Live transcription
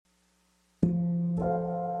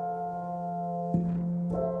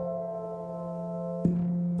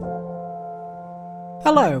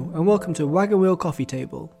Hello, and welcome to Wagon Wheel Coffee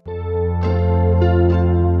Table.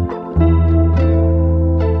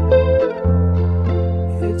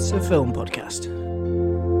 It's a film podcast.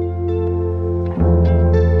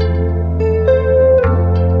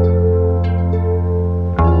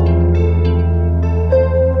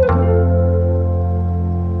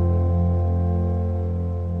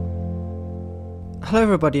 Hello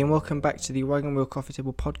everybody and welcome back to the Wagon Wheel Coffee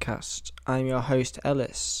Table podcast. I'm your host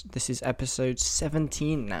Ellis. This is episode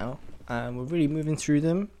 17 now. We're really moving through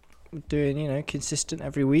them. We're doing, consistent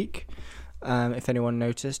every week. If anyone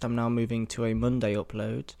noticed, I'm now moving to a Monday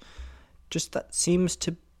upload. Just that seems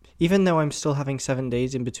to, even though I'm still having 7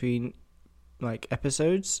 days in between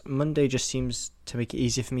episodes, Monday just seems to make it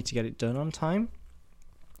easier for me to get it done on time.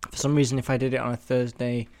 For some reason, if I did it on a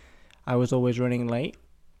Thursday, I was always running late.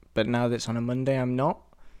 But now that it's on a Monday, I'm not.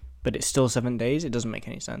 But it's still 7 days. It doesn't make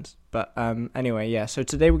any sense. But anyway, yeah. So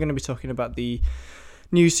today we're going to be talking about the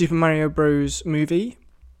new Super Mario Bros. Movie.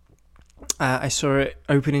 I saw it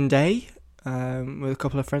opening day with a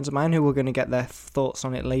couple of friends of mine who were going to get their thoughts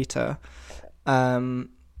on it later.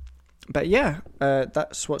 But yeah,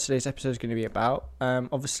 that's what today's episode is going to be about.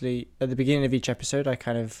 Obviously, at the beginning of each episode, I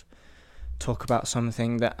kind of talk about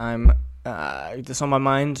something that that's on my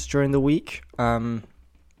mind during the week.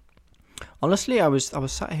 Honestly, I was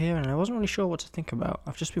sat here and I wasn't really sure what to think about.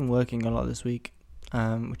 I've just been working a lot this week,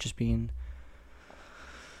 which has been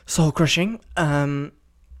soul crushing. But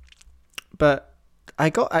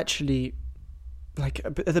I got actually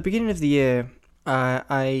at the beginning of the year,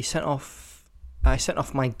 I sent off my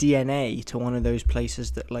DNA to one of those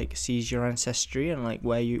places that sees your ancestry and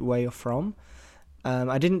where you're from.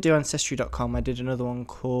 I didn't do Ancestry.com. I did another one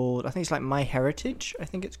called, I think it's MyHeritage. I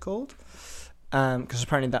think it's called. Because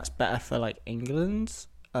apparently that's better for England,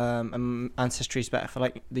 and Ancestry is better for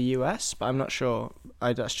the US, but I'm not sure.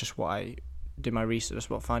 That's just what I did my research. That's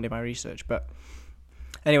what I found in my research. But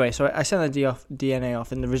anyway, so I sent the DNA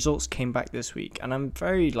off, and the results came back this week, and I'm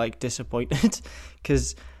very disappointed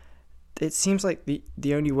because it seems like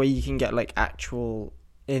the only way you can get actual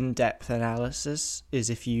in-depth analysis is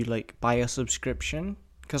if you buy a subscription.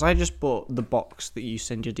 Because I just bought the box that you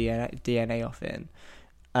send your DNA off in.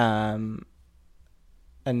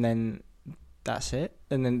 And then that's it.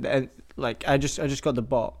 And then I just got the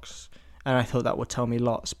box, and I thought that would tell me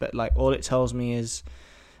lots, but all it tells me is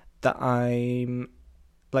that I'm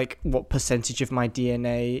what percentage of my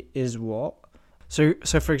DNA is what. So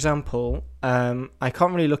for example, I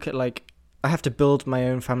can't really look at I have to build my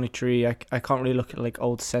own family tree. I can't really look at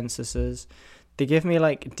old censuses. They give me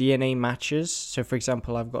DNA matches. So for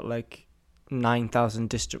example, I've got 9,000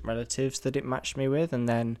 distant relatives that it matched me with, and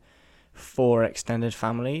then 4 extended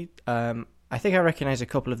family. I think I recognize a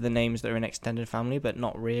couple of the names that are in extended family, but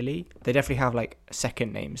not really. They definitely have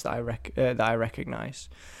second names that I recognize.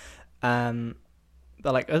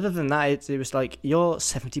 But other than that, it was you're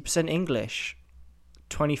 70% English,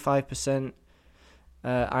 25%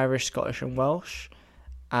 Irish, Scottish, and Welsh,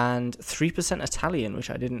 and 3% Italian, which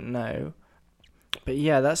I didn't know. But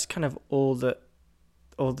yeah, that's kind of all that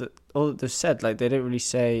they've said. They don't really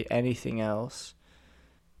say anything else.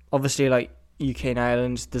 Obviously, UK and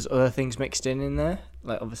Ireland, there's other things mixed in there,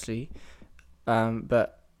 obviously.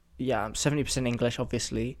 But yeah, I'm 70% English,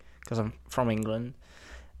 obviously, because I'm from England.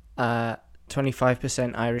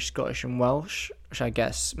 25% Irish, Scottish, and Welsh, which I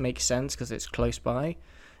guess makes sense because it's close by.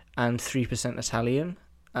 And 3% Italian.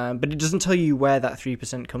 But it doesn't tell you where that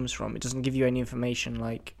 3% comes from. It doesn't give you any information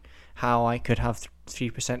how I could have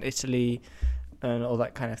 3% Italy and all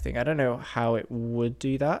that kind of thing. I don't know how it would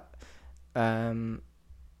do that.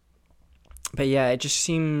 But yeah, it just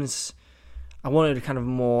seems I wanted a kind of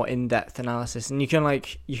more in-depth analysis, and you can I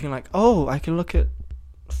can look at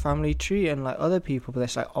family tree and other people, but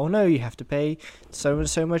it's oh no, you have to pay so and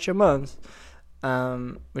so much a month,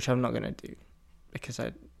 which I'm not gonna do because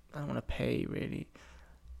I don't want to pay really.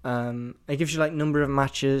 It gives you number of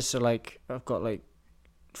matches, so I've got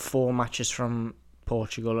 4 matches from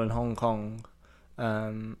Portugal and Hong Kong,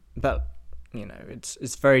 but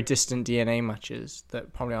it's very distant DNA matches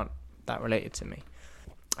that probably aren't that related to me.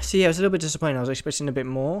 So yeah, I was a little bit disappointed. I was expecting a bit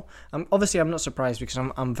more. Obviously, I'm not surprised because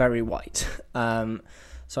I'm very white.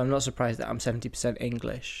 So I'm not surprised that I'm 70%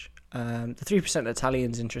 English. The 3%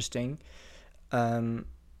 Italian's interesting.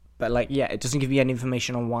 But yeah, it doesn't give you any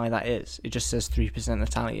information on why that is. It just says 3%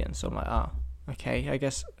 Italian. So I'm okay, I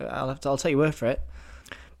guess I'll take your word for it.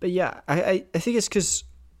 But yeah, I think it's because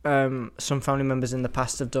some family members in the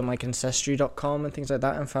past have done Ancestry.com and things like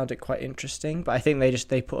that and found it quite interesting, but I think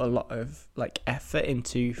they put a lot of effort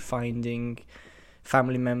into finding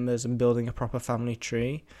family members and building a proper family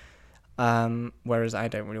tree, whereas I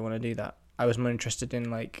don't really want to do that. I was more interested in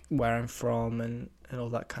like where I'm from and all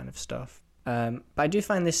that kind of stuff. But I do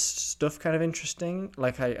find this stuff kind of interesting.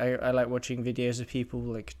 Like I like watching videos of people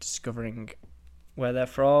like discovering where they're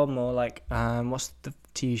from, or like what's the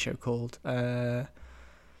TV show called?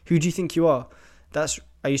 Who Do You Think You Are?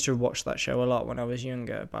 I used to watch that show a lot when I was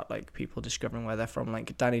younger, about like people discovering where they're from,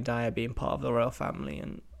 like Danny Dyer being part of the royal family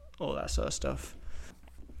and all that sort of stuff.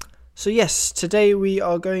 So yes, today we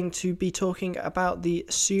are going to be talking about the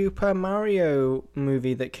Super Mario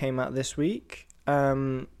movie that came out this week.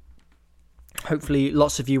 Hopefully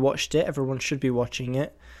lots of you watched it. Everyone should be watching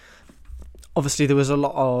it. Obviously there was a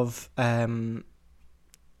lot of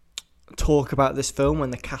talk about this film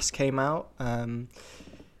when the cast came out.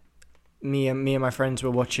 Me and my friends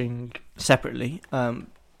were watching separately,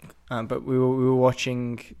 but we were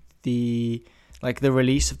watching the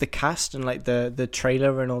release of the cast and like the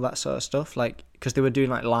trailer and all that sort of stuff, like because they were doing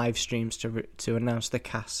like live streams to announce the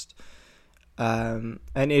cast. And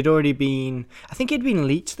it'd already been, I think it'd been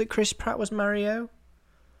leaked that Chris Pratt was Mario,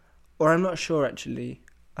 or I'm not sure actually.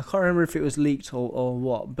 I can't remember if it was leaked or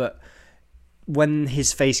what, but when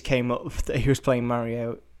his face came up that he was playing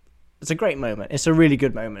Mario, it's a great moment. It's a really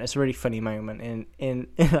good moment. It's a really funny moment in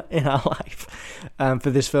our life for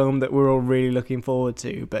this film that we're all really looking forward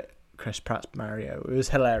to. But Chris Pratt's Mario, it was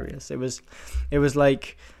hilarious. It was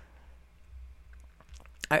like,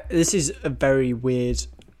 this is a very weird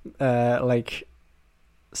like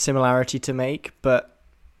similarity to make, but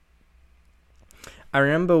I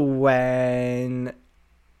remember when,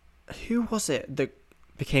 who was it that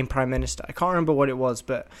became prime minister? I can't remember what it was,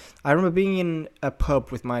 but I remember being in a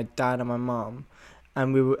pub with my dad and my mum,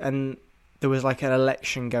 and there was like an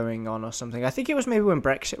election going on or something. I think it was maybe when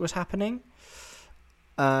Brexit was happening.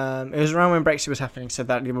 It was around when Brexit was happening, so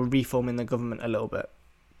that they were reforming the government a little bit.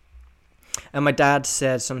 And my dad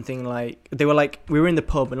said something like, we were in the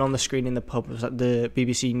pub, and on the screen in the pub was like the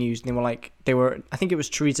BBC News, and I think it was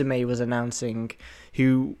Theresa May was announcing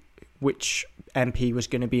which MP was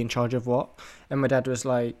going to be in charge of what, and my dad was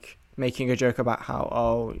like making a joke about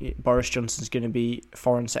how Boris Johnson's going to be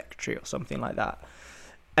foreign secretary or something like that,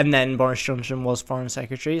 and then Boris Johnson was foreign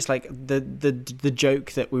secretary. It's like the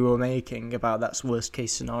joke that we were making about that's worst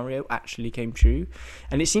case scenario actually came true,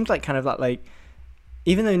 and it seemed like kind of like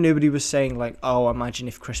even though nobody was saying like, oh, imagine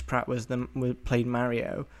if Chris Pratt played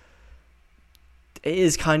Mario, it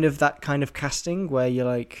is kind of that kind of casting where you're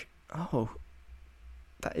like, oh,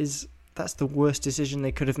 that's the worst decision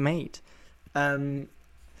they could have made. And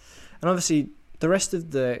obviously the rest of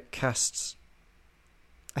the cast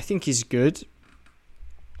I think is good.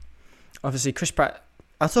 Obviously Chris Pratt,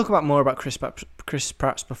 I'll talk more about Chris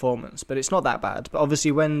Pratt's performance, but it's not that bad. But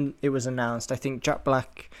obviously when it was announced, I think Jack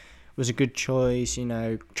Black was a good choice,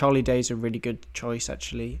 Charlie Day's a really good choice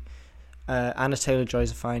actually. Anna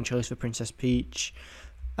Taylor-Joy's a fine choice for Princess Peach.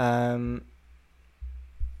 Who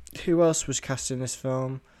else was cast in this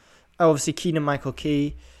film? Oh, obviously Keegan-Michael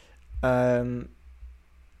Key. There's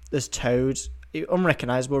Toad.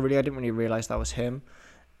 Unrecognisable really, I didn't really realise that was him.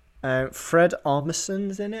 Fred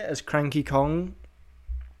Armisen's in it as Cranky Kong.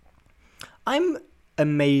 I'm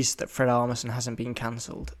amazed that Fred Armisen hasn't been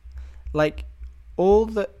cancelled. Like, all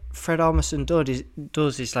that Fred Armisen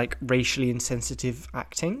does is like racially insensitive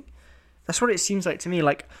acting. That's what it seems like to me.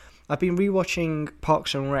 Like, I've been rewatching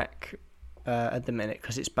Parks and Rec at the minute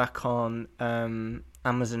because it's back on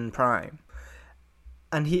Amazon Prime,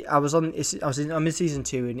 and I'm in season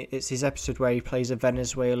 2, and it's his episode where he plays a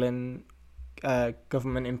Venezuelan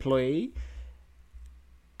government employee,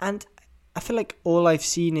 and I feel like all I've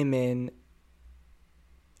seen him in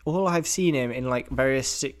like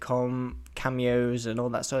various sitcom cameos and all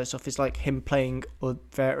that sort of stuff is like him playing a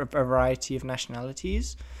variety of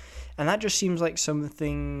nationalities, and that just seems like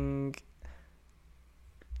something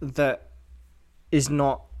that is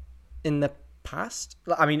not in the past.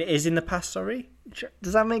 I mean, it is in the past, sorry.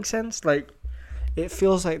 Does that make sense? Like, it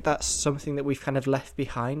feels like that's something that we've kind of left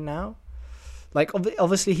behind now. Like,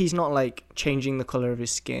 obviously he's not like changing the colour of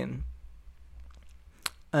his skin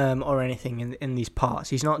or anything in these parts.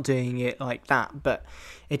 He's not doing it like that, but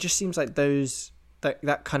it just seems like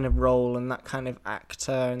that kind of role and that kind of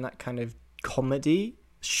actor and that kind of comedy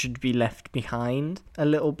should be left behind a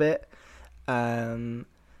little bit, because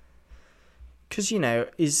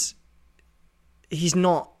he's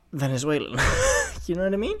not Venezuelan. You know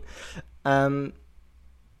what I mean?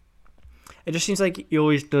 It just seems like he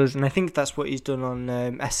always does, and I think that's what he's done on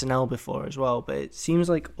SNL before as well, but it seems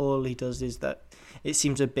like all he does is that it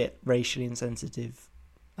seems a bit racially insensitive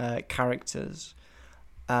characters.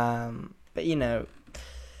 But,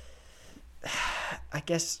 I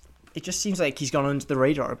guess it just seems like he's gone under the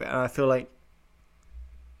radar a bit, and I feel like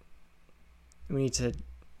We need to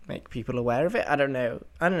make people aware of it. I don't know.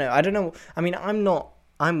 I mean,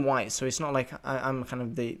 I'm white, so it's not like I'm kind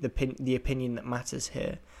of the opinion that matters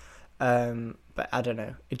here. But I don't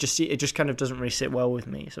know. It just kind of doesn't really sit well with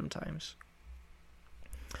me sometimes.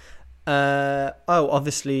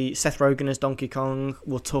 Obviously Seth Rogen as Donkey Kong.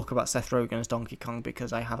 We'll talk about Seth Rogen as Donkey Kong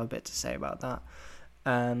because I have a bit to say about that.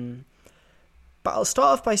 But I'll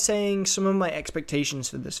start off by saying some of my expectations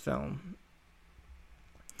for this film.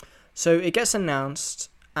 So it gets announced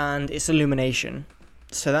and it's Illumination.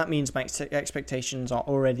 So that means my expectations are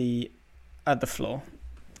already at the floor.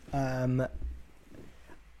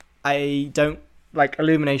 I don't like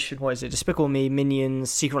Illumination. What is it? Despicable Me,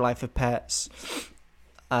 Minions, Secret Life of Pets,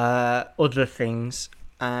 other things,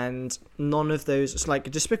 and none of those. It's like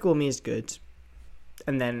Despicable Me is good,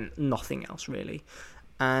 and then nothing else really,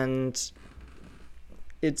 and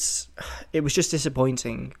it was just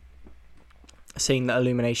disappointing seeing that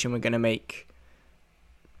Illumination were going to make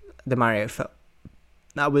the Mario film.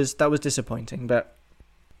 That was disappointing, but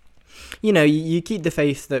you keep the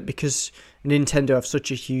faith that because Nintendo have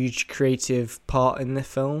such a huge creative part in the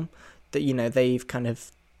film that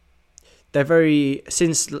they're very,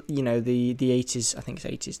 since the 80s, I think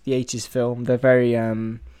it's 80s, the 80s film, they're very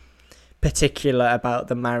particular about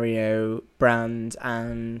the Mario brand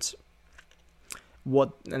and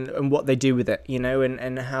what they do with it,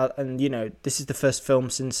 and how, and this is the first film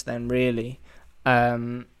since then really.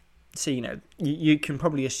 So you can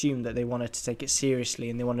probably assume that they wanted to take it seriously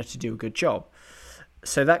and they wanted to do a good job.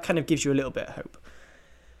 So that kind of gives you a little bit of hope.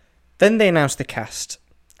 Then they announced the cast,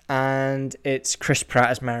 and it's Chris Pratt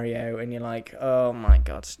as Mario, and you're like, oh my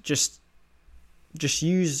god, just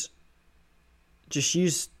use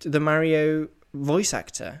the Mario voice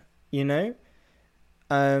actor, It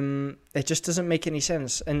just doesn't make any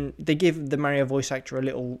sense, and they give the Mario voice actor a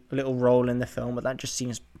little role in the film, but that just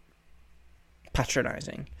seems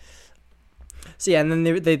patronizing. So yeah, and then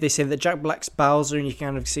they say that Jack Black's Bowser, and you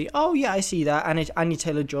kind of see, oh yeah, I see that. And Anya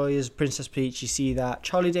Taylor-Joy as Princess Peach, you see that.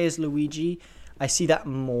 Charlie Day as Luigi, I see that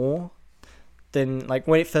more than like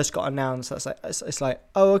when it first got announced. It's like,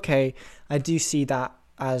 oh okay, I do see that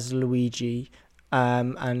as Luigi,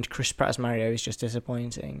 and Chris Pratt as Mario is just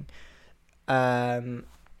disappointing. And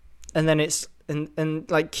then it's and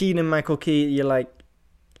like Keegan-Michael Key, you're like,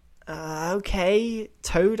 okay,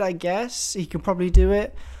 Toad, I guess he can probably do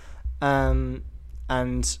it. And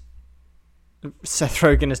Seth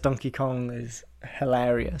Rogen as Donkey Kong is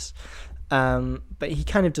hilarious. But he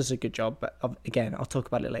kind of does a good job. But again, I'll talk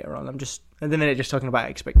about it later on. I'm just at the minute just talking about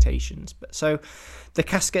expectations. But so the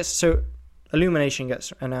cast Illumination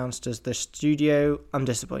gets announced as the studio. I'm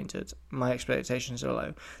disappointed. My expectations are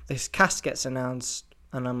low. This cast gets announced,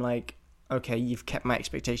 and I'm like, okay, you've kept my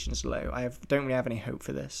expectations low. Don't really have any hope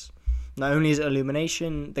for this. Not only is it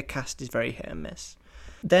Illumination, the cast is very hit and miss.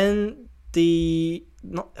 Then it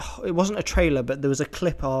wasn't a trailer, but there was a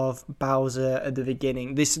clip of Bowser at the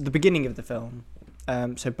beginning. This is the beginning of the film.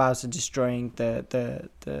 So Bowser destroying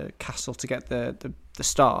the castle to get the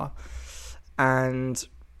star, and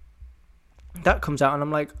that comes out, and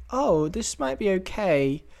I'm like, oh, this might be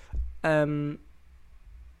okay.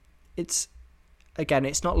 It's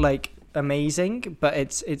not like amazing, but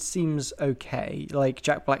it seems okay. Like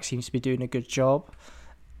Jack Black seems to be doing a good job.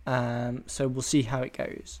 So we'll see how it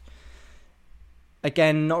goes.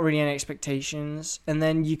 Again, not really any expectations, and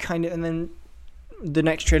then the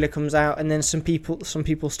next trailer comes out, and then some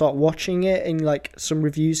people start watching it, and like some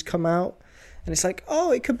reviews come out, and it's like,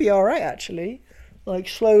 oh, it could be all right actually. Like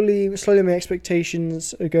slowly my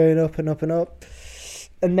expectations are going up and up and up,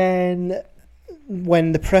 and then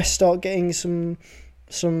when the press start getting some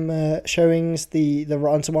showings, the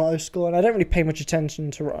Rotten Tomatoes score, and I don't really pay much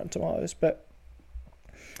attention to Rotten Tomatoes, but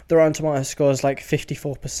the Rotten Tomatoes score is like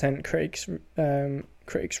 54%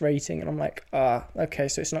 critics rating, and I'm like, okay,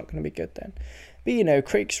 so it's not going to be good then. But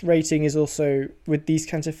critics rating is also, with these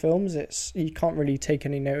kinds of films, you can't really take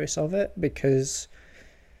any notice of it because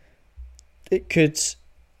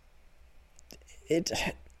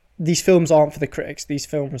these films aren't for the critics. These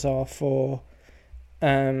films are for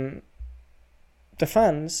the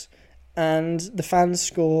fans, and the fans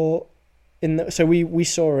score. So we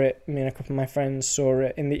saw it, me and a couple of my friends saw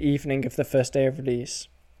it in the evening of the first day of release.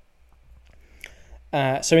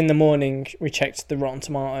 So in the morning we checked the Rotten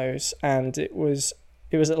Tomatoes, and it was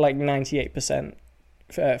at like 98%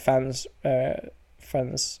 fans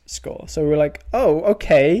score. So we were like, oh,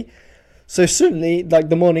 okay. So suddenly, like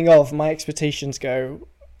the morning of, my expectations go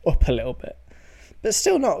up a little bit, but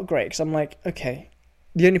still not great, because I'm like, okay,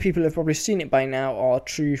 the only people who have probably seen it by now are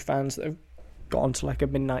true fans that have gone to like a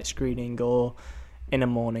midnight screening or in a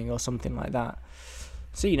morning or something like that.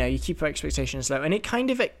 So, you keep your expectations low. And it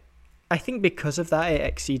kind of, I think because of that, it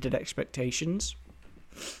exceeded expectations.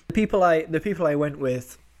 The people I went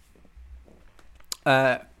with,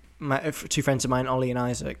 my two friends of mine, Ollie and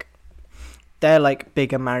Isaac, they're like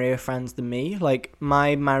bigger Mario fans than me. Like,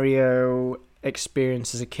 my Mario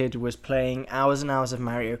experience as a kid was playing hours and hours of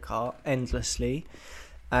Mario Kart endlessly.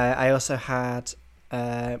 I also had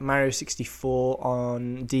Mario 64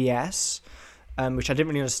 on DS, which I didn't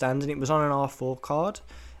really understand, and it was on an R4 card,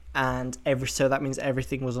 and so that means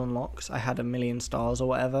everything was unlocked. I had 1,000,000 stars or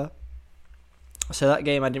whatever. So that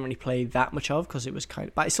game I didn't really play that much of because it was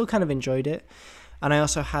but I still kind of enjoyed it. And I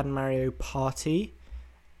also had Mario Party.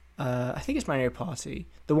 I think it's Mario Party,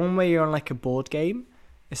 the one where you're on like a board game.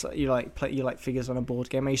 It's like you like figures on a board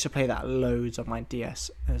game. I used to play that loads on my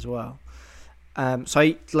DS as well. So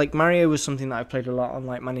I like Mario was something that I played a lot on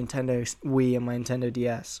like my Nintendo Wii and my Nintendo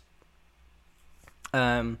DS.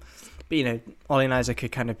 But Ollie and Isaac are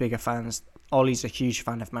kind of bigger fans. Ollie's a huge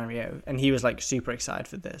fan of Mario, and he was like super excited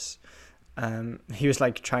for this. He was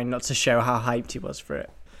like trying not to show how hyped he was for it.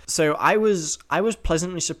 So I was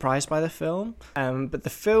pleasantly surprised by the film, but the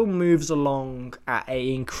film moves along at an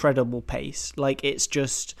incredible pace. Like, it's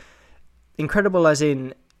just incredible as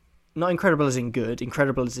in, not incredible as in good,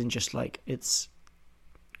 incredible as in just like, it's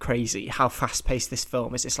crazy how fast paced this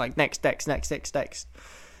film is. It's like next.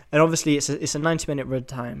 And obviously it's a 90-minute run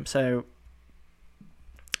time, so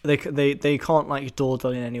they can't like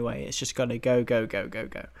dawdle in any way. It's just got to go.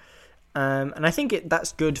 And I think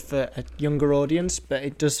that's good for a younger audience, but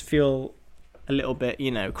it does feel a little bit,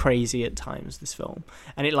 crazy at times, this film.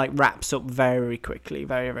 And it like wraps up very quickly,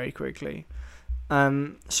 very, very quickly.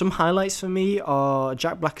 Some highlights for me are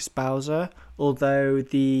Jack Black as Bowser, although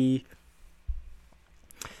the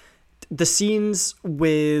scenes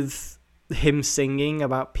with him singing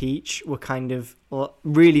about Peach were kind of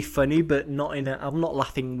really funny, but not I'm not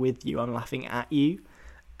laughing with you, I'm laughing at you.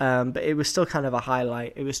 But it was still kind of a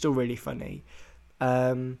highlight. It was still really funny.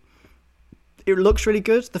 It looks really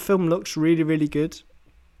good. The film looks really, really good.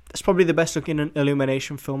 It's probably the best looking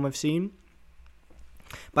Illumination film I've seen.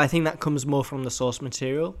 But I think that comes more from the source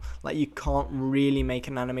material. Like, you can't really make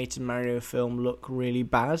an animated Mario film look really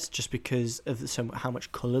bad just because of how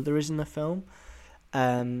much colour there is in the film.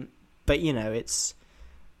 But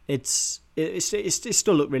it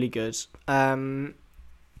still looked really good.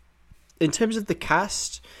 In terms of the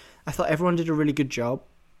cast, I thought everyone did a really good job.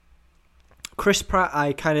 Chris Pratt,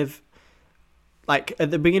 I kind of like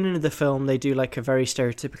at the beginning of the film, they do like a very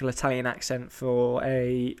stereotypical Italian accent for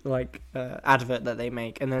a advert that they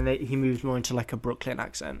make, and then he moves more into like a Brooklyn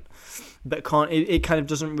accent, but it kind of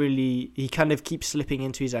doesn't really. He kind of keeps slipping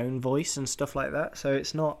into his own voice and stuff like that, so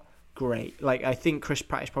it's not great. Like, I think Chris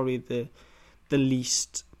Pratt is probably the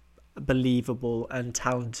least believable and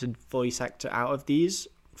talented voice actor out of these.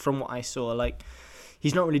 From what I saw, like,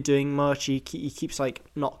 he's not really doing much. He keeps like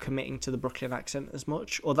not committing to the Brooklyn accent as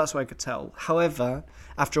much, or that's what I could tell. However,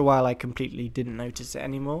 after a while, I completely didn't notice it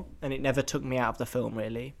anymore, and it never took me out of the film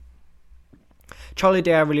really. Charlie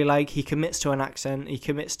Day I really like. He commits to an accent. He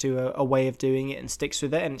commits to a way of doing it and sticks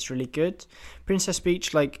with it, and it's really good. Princess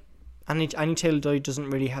Peach, like, Annie Taylor-Joy doesn't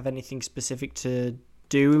really have anything specific to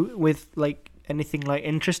do with like anything like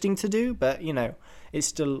interesting to do, but it's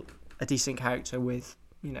still a decent character with.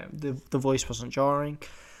 The voice wasn't jarring.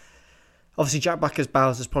 Obviously, Jack Black as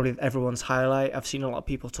Bowser is probably everyone's highlight. I've seen a lot of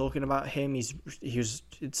people talking about him.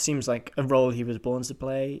 It seems like a role he was born to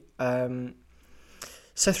play. Seth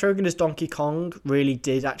Rogen as Donkey Kong really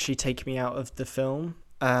did actually take me out of the film.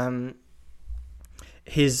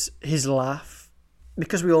 His laugh,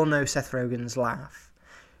 because we all know Seth Rogen's laugh.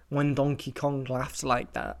 When Donkey Kong laughs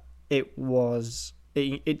like that, it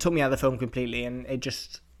took me out of the film completely, and it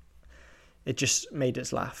just made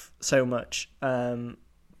us laugh so much,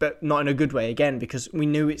 but not in a good way again, because we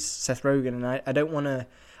knew it's Seth Rogen, and I don't want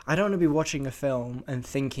to be watching a film and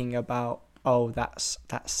thinking about, oh, that's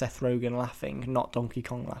Seth Rogen laughing, not Donkey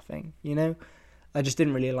Kong laughing. I just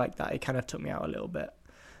didn't really like that. It kind of took me out a little bit.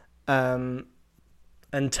 And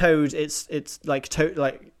Toad, it's like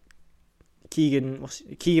Keegan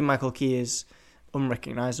Michael Key is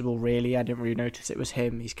unrecognizable really. I didn't really notice it was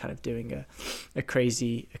him. He's kind of doing a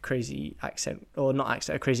crazy accent, or not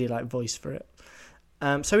accent, a crazy like voice for it.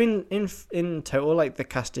 So in total, like, the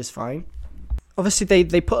cast is fine. Obviously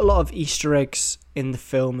they put a lot of Easter eggs in the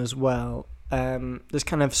film as well. There's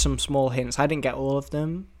kind of some small hints. I didn't get all of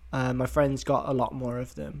them. My friends got a lot more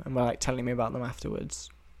of them and were like telling me about them afterwards.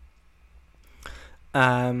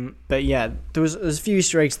 But yeah, there's a few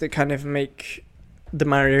Easter eggs that kind of make the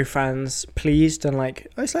Mario fans pleased, and like,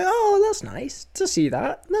 I was like, oh, that's nice to see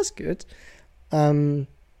that. That's good.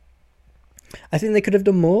 I think they could have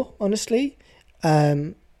done more, honestly.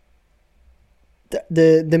 Um,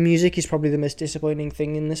 the music is probably the most disappointing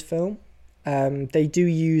thing in this film. They do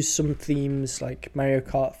use some themes like Mario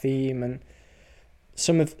Kart theme and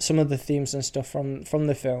some of the themes and stuff from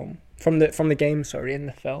the film from the game, sorry, in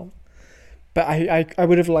the film. But I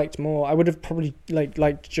would have liked more. I would have probably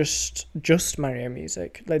liked just Mario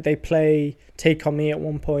music. Like they play Take On Me at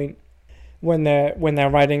one point when they're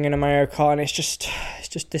riding in a Mario Kart, and it's just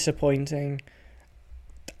disappointing.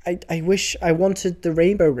 I wish I wanted the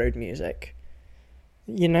Rainbow Road music.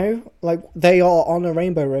 You know, like they are on a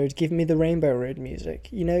rainbow road. Give me the Rainbow Road music.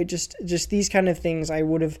 You know, just these kind of things I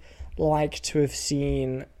would have liked to have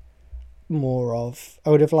seen more of. I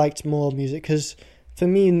would have liked more music because for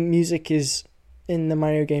me, music is in the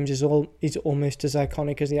Mario games is almost as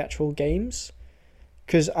iconic as the actual games.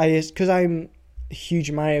 Because I'm a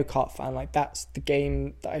huge Mario Kart fan. Like that's the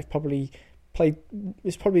game that I've probably played.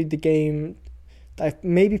 It's probably the game that I've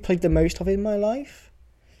maybe played the most of in my life.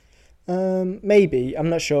 Maybe I'm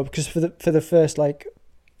not sure because for the first like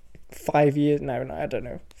 5 years, no, I don't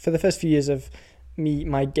know. For the first few years of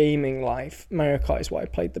my gaming life, Mario Kart is what I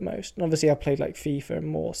played the most. And obviously, I played like FIFA and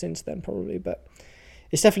more since then, probably. But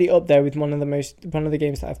it's definitely up there with one of the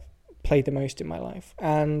games that I've played the most in my life.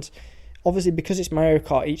 And obviously, because it's Mario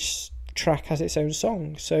Kart, each track has its own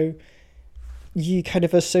song, so you kind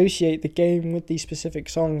of associate the game with these specific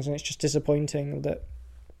songs, and it's just disappointing that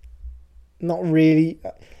not really.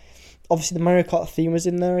 Obviously, the Mario Kart theme was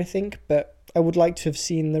in there, I think, but I would like to have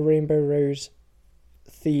seen the Rainbow Road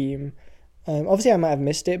theme. Obviously, I might have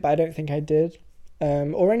missed it, but I don't think I did.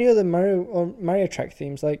 Or any other Mario track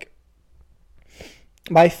themes. Like,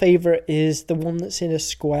 my favourite is the one that's in a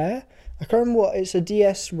square. I can't remember what it's a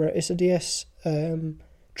DS. It's a DS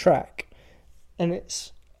track, and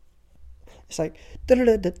it's like. That's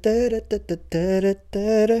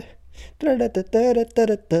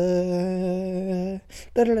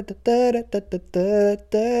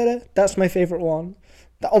my favourite one.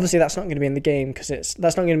 Obviously, that's not going to be in the game because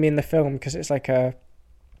that's not going to be in the film because it's like a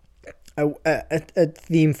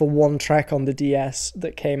theme for one track on the DS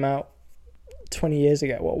that came out 20 years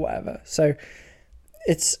ago or whatever. So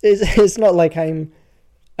it's not like I'm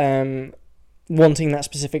wanting that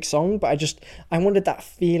specific song, but I wanted that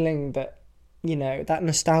feeling that. You know, that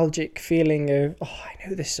nostalgic feeling of, oh, I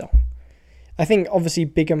know this song. I think obviously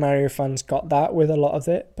bigger Mario fans got that with a lot of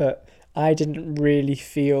it, but I never really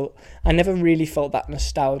felt that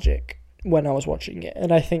nostalgic when I was watching it.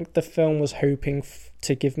 And I think the film was hoping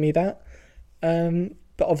to give me that. But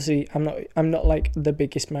obviously I'm not like the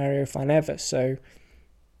biggest Mario fan ever, so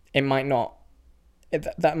it might not,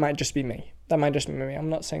 that might just be me. That might just be me. I'm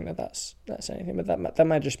not saying that's anything, but that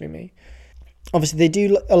might just be me. Obviously, they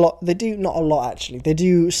do a lot. They do not a lot actually. They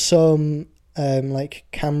do some like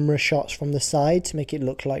camera shots from the side to make it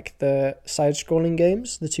look like the side-scrolling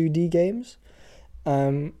games, the 2D games,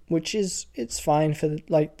 which it's fine for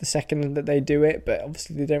the second that they do it, but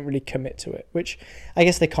obviously they don't really commit to it. Which I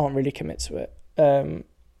guess they can't really commit to it. But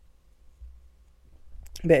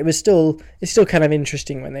it's still kind of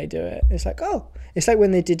interesting when they do it. It's like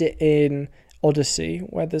when they did it in Odyssey,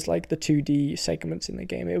 where there's like the 2D segments in the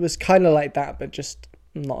game. It was kind of like that, but just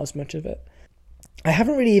not as much of it. I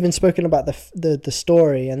haven't really even spoken about the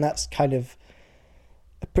story, and that's kind of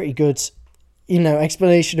a pretty good,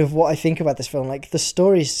 explanation of what I think about this film. Like the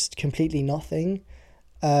story is completely nothing.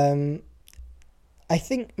 I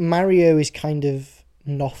think Mario is kind of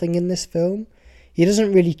nothing in this film. He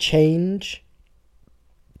doesn't really change.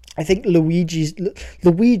 I think Luigi,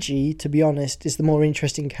 to be honest, is the more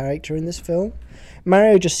interesting character in this film.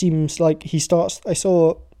 Mario just seems like he starts. I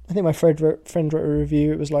think my friend wrote a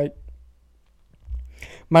review. It was like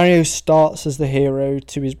Mario starts as the hero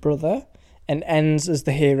to his brother and ends as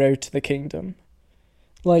the hero to the kingdom.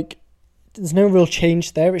 Like, there's no real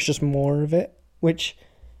change there. It's just more of it. Which,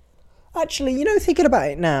 actually, thinking about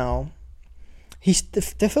it now,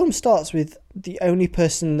 the film starts with the only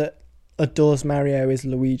person that adores Mario is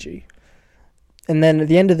Luigi. And then at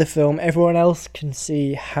the end of the film, everyone else can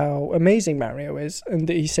see how amazing Mario is and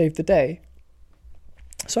that he saved the day.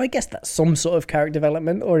 So I guess that's some sort of character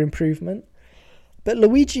development or improvement. But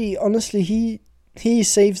Luigi, honestly, he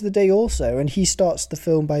saves the day also, and he starts the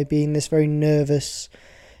film by being this very nervous,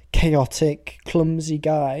 chaotic, clumsy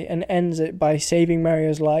guy, and ends it by saving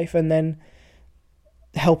Mario's life and then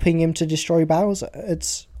helping him to destroy Bowser.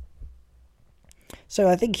 So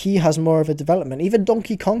I think he has more of a development. Even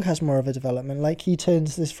Donkey Kong has more of a development. Like, he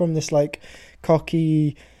turns this from this, like,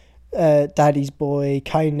 cocky, daddy's boy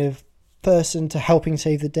kind of person to helping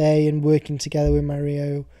save the day and working together with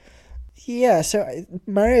Mario. Yeah, so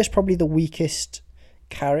Mario is probably the weakest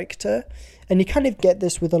character. And you kind of get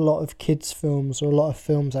this with a lot of kids' films, or a lot of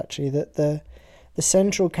films actually, that the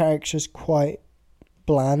central character is quite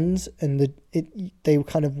bland, and they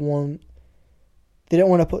kind of want, they don't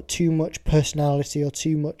want to put too much personality or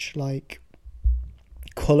too much like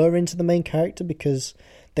colour into the main character, because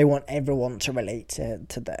they want everyone to relate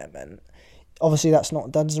to them. And obviously that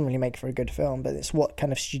doesn't really make for a good film, but it's what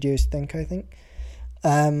kind of studios think, I think.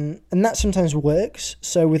 And that sometimes works.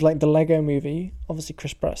 So with like the Lego movie, obviously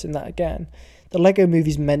Chris Pratt's in that again. The Lego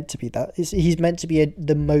movie's meant to be that. He's meant to be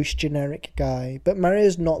the most generic guy, but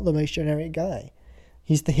Mario's not the most generic guy.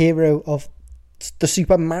 He's the hero of the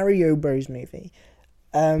Super Mario Bros. Movie.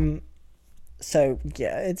 So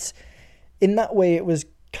yeah, it's, in that way it was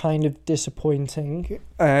kind of disappointing.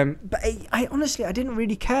 But I honestly, I didn't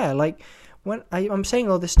really care. Like, when I'm saying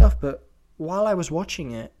all this stuff, but while I was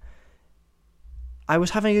watching it, I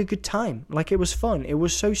was having a good time. Like, it was fun. It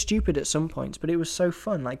was so stupid at some points, but it was so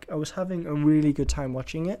fun. Like, I was having a really good time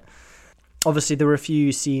watching it. Obviously, there were a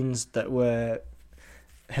few scenes that were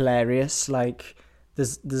hilarious. Like,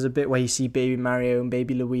 there's a bit where you see Baby Mario and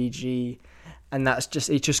Baby Luigi, and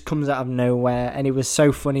it just comes out of nowhere. And it was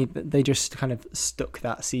so funny that they just kind of stuck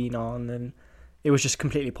that scene on, and it was just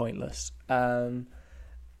completely pointless.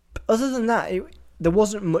 But other than that, there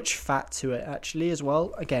wasn't much fat to it, actually, as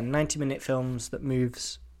well. Again, 90-minute films that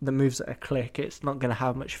moves at a click, it's not going to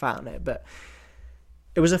have much fat on it, but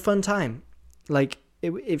it was a fun time. Like,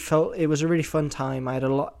 it was a really fun time. I had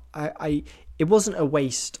a lot. It wasn't a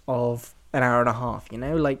waste of an hour and a half, you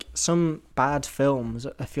know? Like, some bad films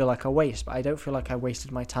I feel like a waste, but I don't feel like I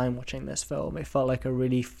wasted my time watching this film. It felt like a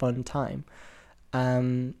really fun time.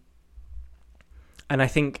 And I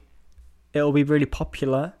think it'll be really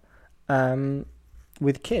popular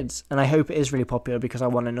with kids, and I hope it is really popular, because I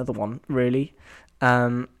want another one, really.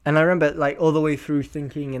 And I remember, like, all the way through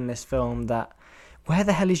thinking in this film that, where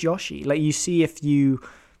the hell is Yoshi? Like, you see a few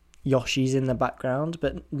Yoshis in the background,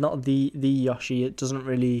 but not the Yoshi. It doesn't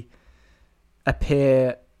really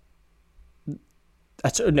appear.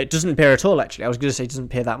 It doesn't appear at all, actually. I was going to say it doesn't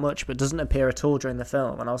appear that much, but it doesn't appear at all during the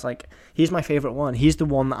film. And I was like, he's my favourite one. He's the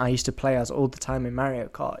one that I used to play as all the time in Mario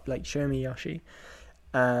Kart. Like, show me Yoshi.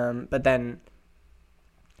 But then,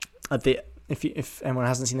 if anyone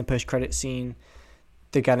hasn't seen the post-credit scene,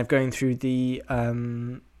 they're kind of going through the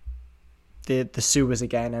sewers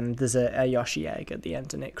again, and there's a Yoshi egg at the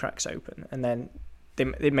end, and it cracks open, and then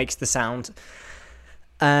it makes the sound.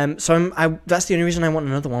 So that's the only reason I want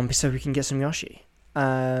another one, so we can get some Yoshi.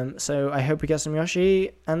 So I hope we get some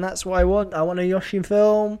Yoshi, and that's what I want. I want a Yoshi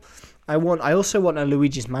film. I also want a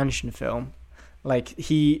Luigi's Mansion film. Like,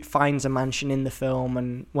 he finds a mansion in the film,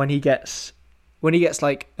 and when he gets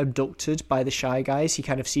like abducted by the Shy Guys, he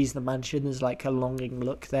kind of sees the mansion. There's like a longing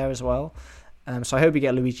look there as well. So I hope we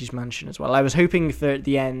get Luigi's Mansion as well. I was hoping for at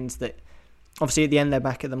the end that, obviously at the end they're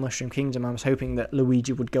back at the Mushroom Kingdom. I was hoping that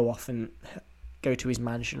Luigi would go off and go to his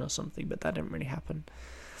mansion or something, but that didn't really happen.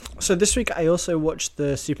 So this week I also watched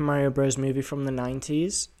the Super Mario Bros. Movie from the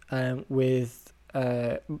 90s with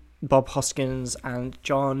Bob Hoskins and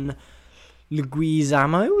John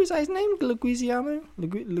Leguizamo, is that his name?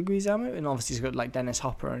 Leguizamo, and obviously he's got like Dennis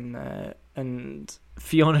Hopper and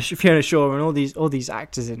Fiona Shaw and all these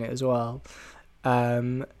actors in it as well.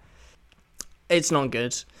 It's not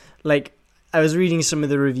good. Like, I was reading some of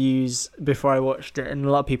the reviews before I watched it, and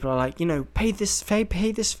a lot of people are like, you know, pay this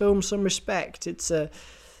film some respect. It's a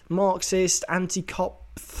Marxist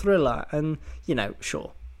anti-cop thriller, and you know,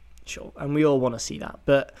 sure, and we all want to see that,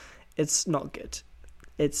 but it's not good.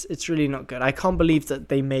 It's really not good. I can't believe that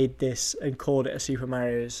they made this and called it a Super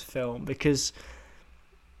Mario's film, because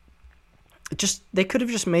they could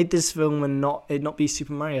have just made this film and not be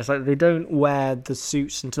Super Mario. It's like, they don't wear the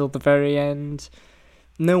suits until the very end.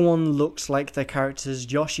 No one looks like their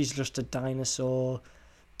characters. Yoshi's just a dinosaur.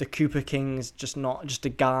 The Koopa King's just a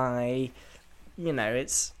guy. You know,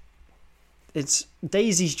 it's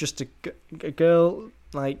Daisy's just a girl.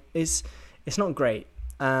 Like, it's not great.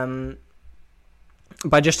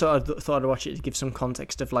 But I just thought I'd watch it to give some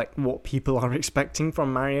context of like what people are expecting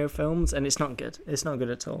from Mario films, and it's not good. It's not good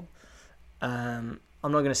at all. I'm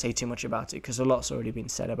not going to say too much about it because a lot's already been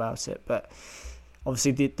said about it. But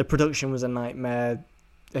obviously the production was a nightmare.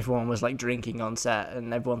 Everyone was like drinking on set,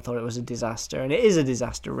 and everyone thought it was a disaster, and it is a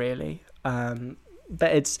disaster, really.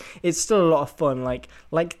 But it's still a lot of fun. Like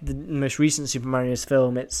the most recent Super Mario's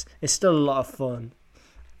film, it's still a lot of fun.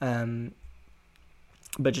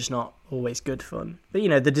 But just not always good fun. But, you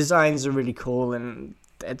know, the designs are really cool, and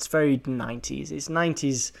it's very 90s. It's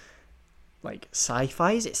 90s, like,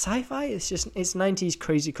 sci-fi. Is it sci-fi? It's 90s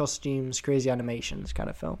crazy costumes, crazy animations kind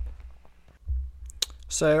of film.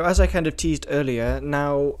 So, as I kind of teased earlier,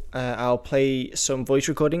 now I'll play some voice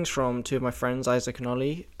recordings from two of my friends, Isaac and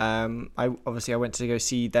Ollie. I went to go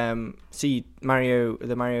see the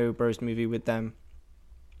Mario Bros movie with them.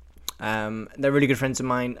 They're really good friends of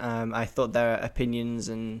mine. I thought their opinions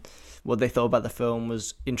and what they thought about the film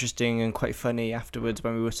was interesting and quite funny afterwards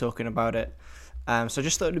when we were talking about it. So I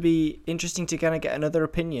just thought it would be interesting to kind of get another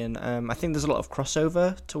opinion. I think there's a lot of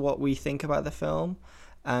crossover to what we think about the film.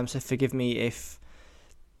 So forgive me if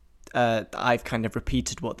I've kind of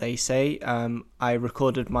repeated what they say. I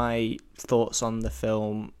recorded my thoughts on the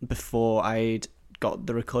film before I'd got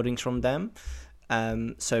the recordings from them.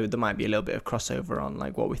 So there might be a little bit of crossover on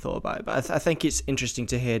like what we thought about it. But I think it's interesting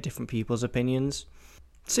to hear different people's opinions.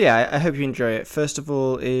 So yeah, I hope you enjoy it. First of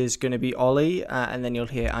all is going to be Ollie, and then you'll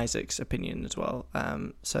hear Isaac's opinion as well.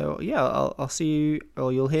 So yeah, I'll see you,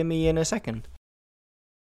 or you'll hear me in a second.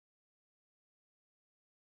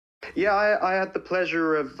 Yeah, I had the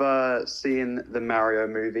pleasure of seeing the Mario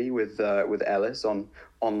movie with Ellis on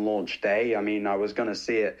launch day. I mean, I was going to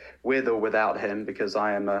see it with or without him because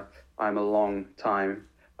I'm a long time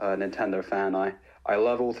Nintendo fan. I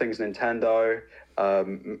love all things Nintendo.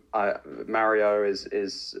 Mario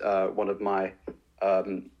is one of my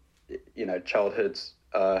childhood's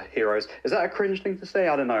heroes. Is that a cringe thing to say?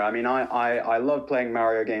 I don't know. I mean, I love playing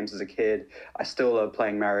Mario games as a kid. I still love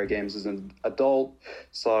playing Mario games as an adult.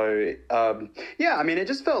 So yeah, I mean, it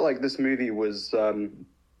just felt like this movie was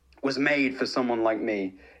made for someone like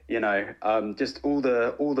me. You know, just all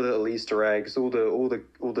the little Easter eggs, all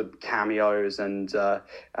the cameos, and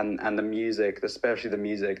the music, especially the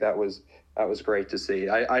music. That was great to see.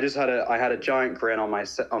 I just had a giant grin on my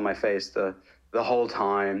face the whole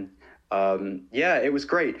time. Yeah, it was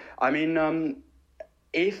great. I mean, the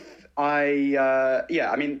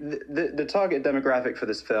target demographic for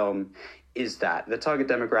this film is that the target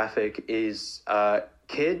demographic is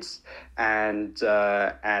kids and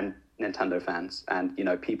Nintendo fans, and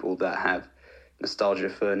people that have nostalgia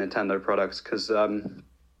for Nintendo products. Because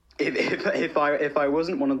if I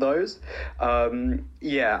wasn't one of those,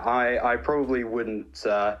 I probably wouldn't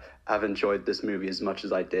have enjoyed this movie as much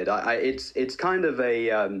as I did. It's kind of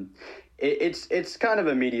a it's kind of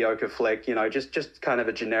a mediocre flick, just kind of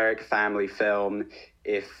a generic family film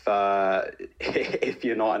if if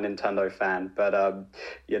you're not a Nintendo fan. But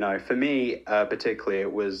for me particularly,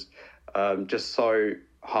 it was just so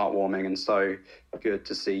heartwarming and so good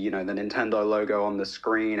to see the Nintendo logo on the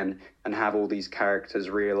screen and have all these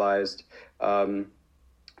characters realized.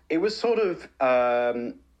 It was sort of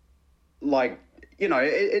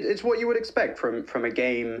it's what you would expect from a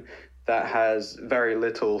game that has very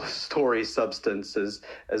little story substance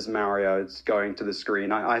as Mario's going to the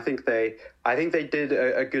screen. I think they did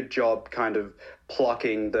a good job kind of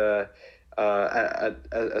plucking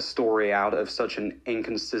a story out of such an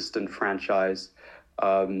inconsistent franchise.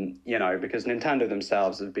 Because Nintendo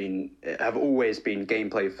themselves have always been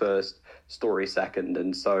gameplay first, story second,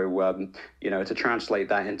 and so to translate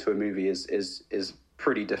that into a movie is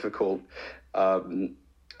pretty difficult.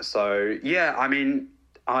 So yeah, I mean,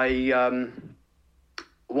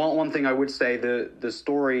 one thing I would say, the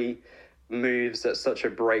story moves at such a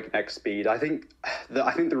breakneck speed. I think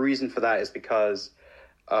the reason for that is because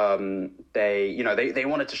they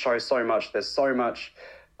wanted to show so much. There's so much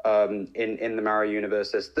in the Mario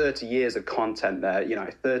universe. There's 30 years of content there,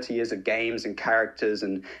 30 years of games and characters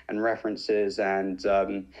and references, and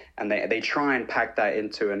they try and pack that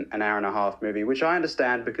into an hour and a half movie, which I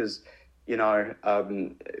understand because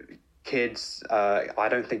kids, I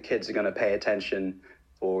don't think kids are going to pay attention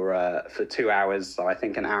for 2 hours. So I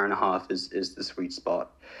think an hour and a half is the sweet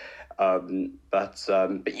spot. But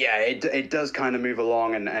yeah, it does kind of move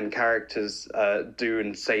along, and characters do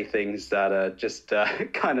and say things that are just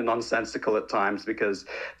kind of nonsensical at times because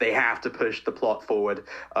they have to push the plot forward.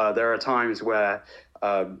 There are times where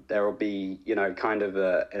there will be kind of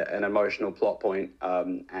an emotional plot point,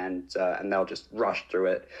 and they'll just rush through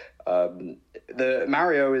it. The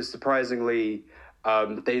Mario is surprisingly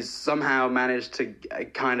they somehow managed to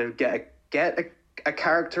kind of get a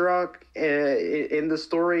character arc in the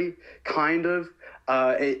story, kind of.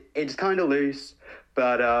 It's kind of loose,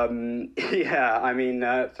 but yeah, I mean,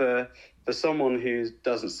 for someone who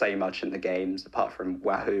doesn't say much in the games apart from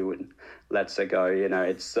Wahoo and Let's Go,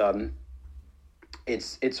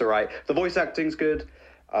 it's all right. The voice acting's good.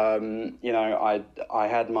 I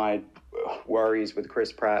had my worries with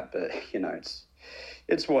Chris Pratt, but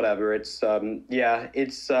it's whatever. It's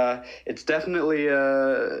definitely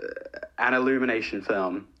an Illumination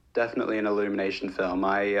film. Definitely an Illumination film.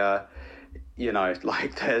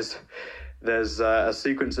 There's a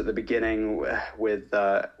sequence at the beginning with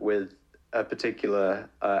a particular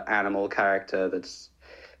animal character that's,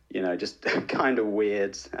 just kind of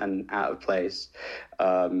weird and out of place,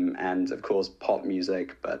 and of course pop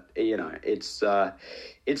music. But it's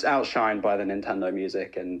outshined by the Nintendo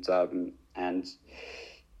music, and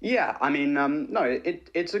yeah, I mean, no,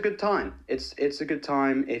 it's a good time. It's a good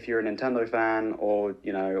time if you're a Nintendo fan, or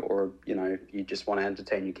you just want to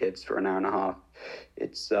entertain your kids for an hour and a half.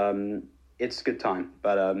 It's a good time,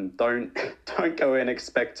 but don't go in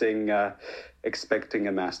expecting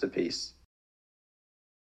a masterpiece.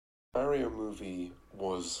 Mario movie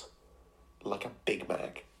was like a Big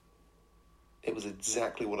Mac. It was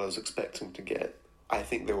exactly what I was expecting to get. I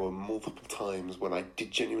think there were multiple times when I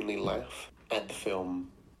did genuinely laugh at the film,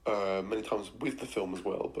 many times with the film as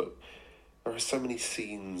well, but there are so many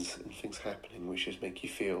scenes and things happening which just make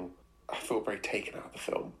you I felt very taken out of the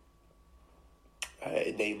film.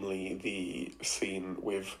 Namely the scene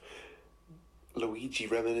with Luigi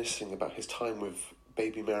reminiscing about his time with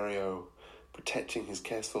baby Mario, protecting his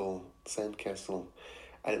castle, sand castle,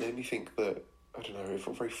 and it made me think that, I don't know, it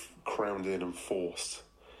felt very crammed in and forced.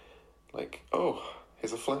 Like, oh,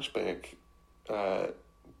 here's a flashback.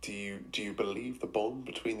 Do you believe the bond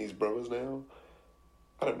between these brothers now?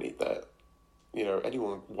 I don't need that.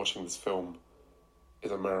 Anyone watching this film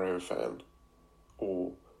is a Mario fan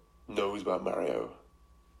or knows about Mario.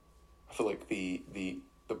 I feel like the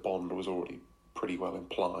bond was already pretty well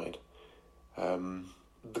implied.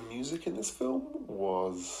 The music in this film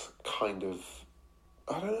was kind of,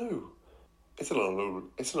 I don't know. It's an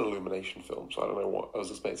Illumination film, so I don't know what I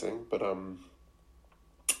was expecting, but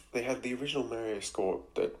they had the original Mario score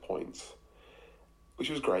at points,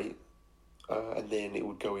 which was great, and then it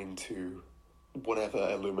would go into whatever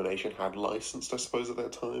Illumination had licensed, I suppose, at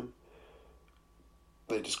that time.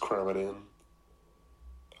 They just cram it in.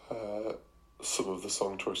 Some of the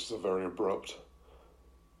song choices are very abrupt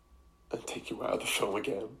and take you out of the film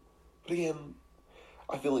again. But again,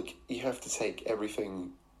 I feel like you have to take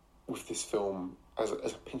everything with this film as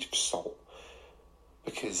a pinch of salt,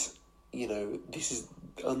 because,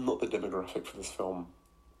 I'm not the demographic for this film.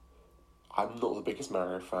 I'm not the biggest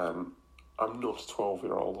Mario fan. I'm not a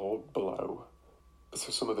 12-year-old or below,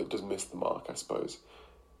 so some of it does miss the mark, I suppose.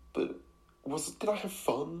 But did I have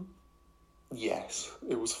fun? Yes,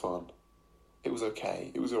 it was fun. It was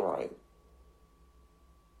okay. It was alright.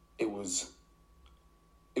 It was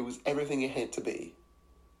everything it had to be.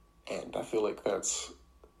 And I feel like that's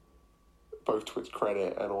both to its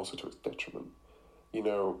credit and also to its detriment. It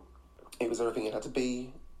was everything it had to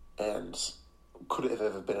be, and could it have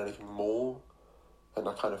ever been anything more? And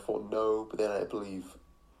I kind of thought no, but then I believe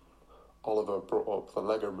Oliver brought up the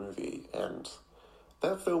Lego Movie, and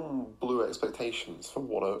that film blew expectations for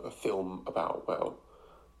what a film about,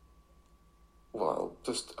 well,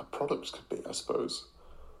 just a product could be, I suppose.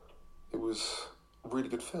 It was a really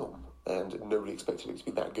good film, and nobody expected it to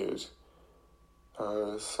be that good.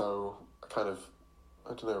 So I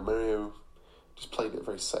don't know, Mario just played it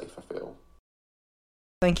very safe, I feel.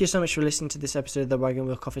 Thank you so much for listening to this episode of the Wagon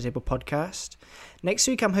Wheel Coffee Table podcast. Next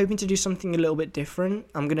week, I'm hoping to do something a little bit different.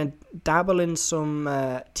 I'm going to dabble in some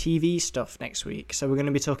TV stuff next week. So we're going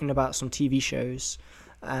to be talking about some TV shows.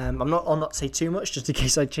 I'll not say too much just in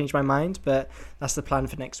case I change my mind, but that's the plan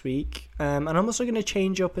for next week. And I'm also going to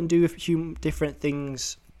change up and do a few different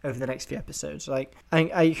things over the next few episodes. Like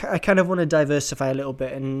I kind of want to diversify a little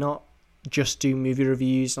bit and not just do movie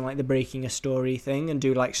reviews and like the breaking a story thing, and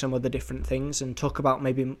do like some other different things and talk about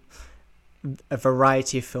maybe a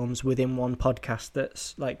variety of films within one podcast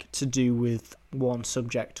that's like to do with one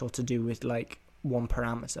subject or to do with like one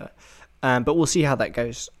parameter. But we'll see how that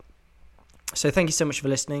goes. So thank you so much for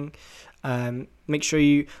listening. Make sure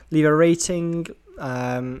you leave a rating,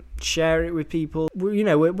 share it with people.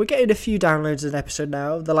 We're getting a few downloads an episode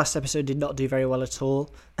now. The last episode did not do very well at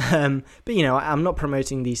all. But I'm not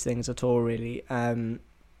promoting these things at all, really.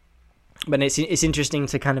 But it's interesting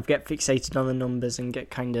to kind of get fixated on the numbers and get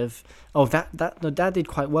kind of, that did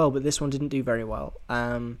quite well, but this one didn't do very well.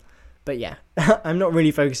 But yeah, I'm not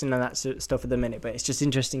really focusing on that sort of stuff at the minute. But it's just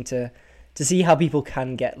interesting to see how people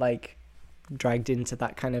can get like dragged into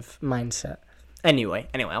that kind of mindset. Anyway,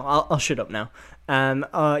 I'll shut up now.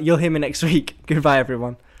 You'll hear me next week. Goodbye,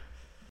 everyone.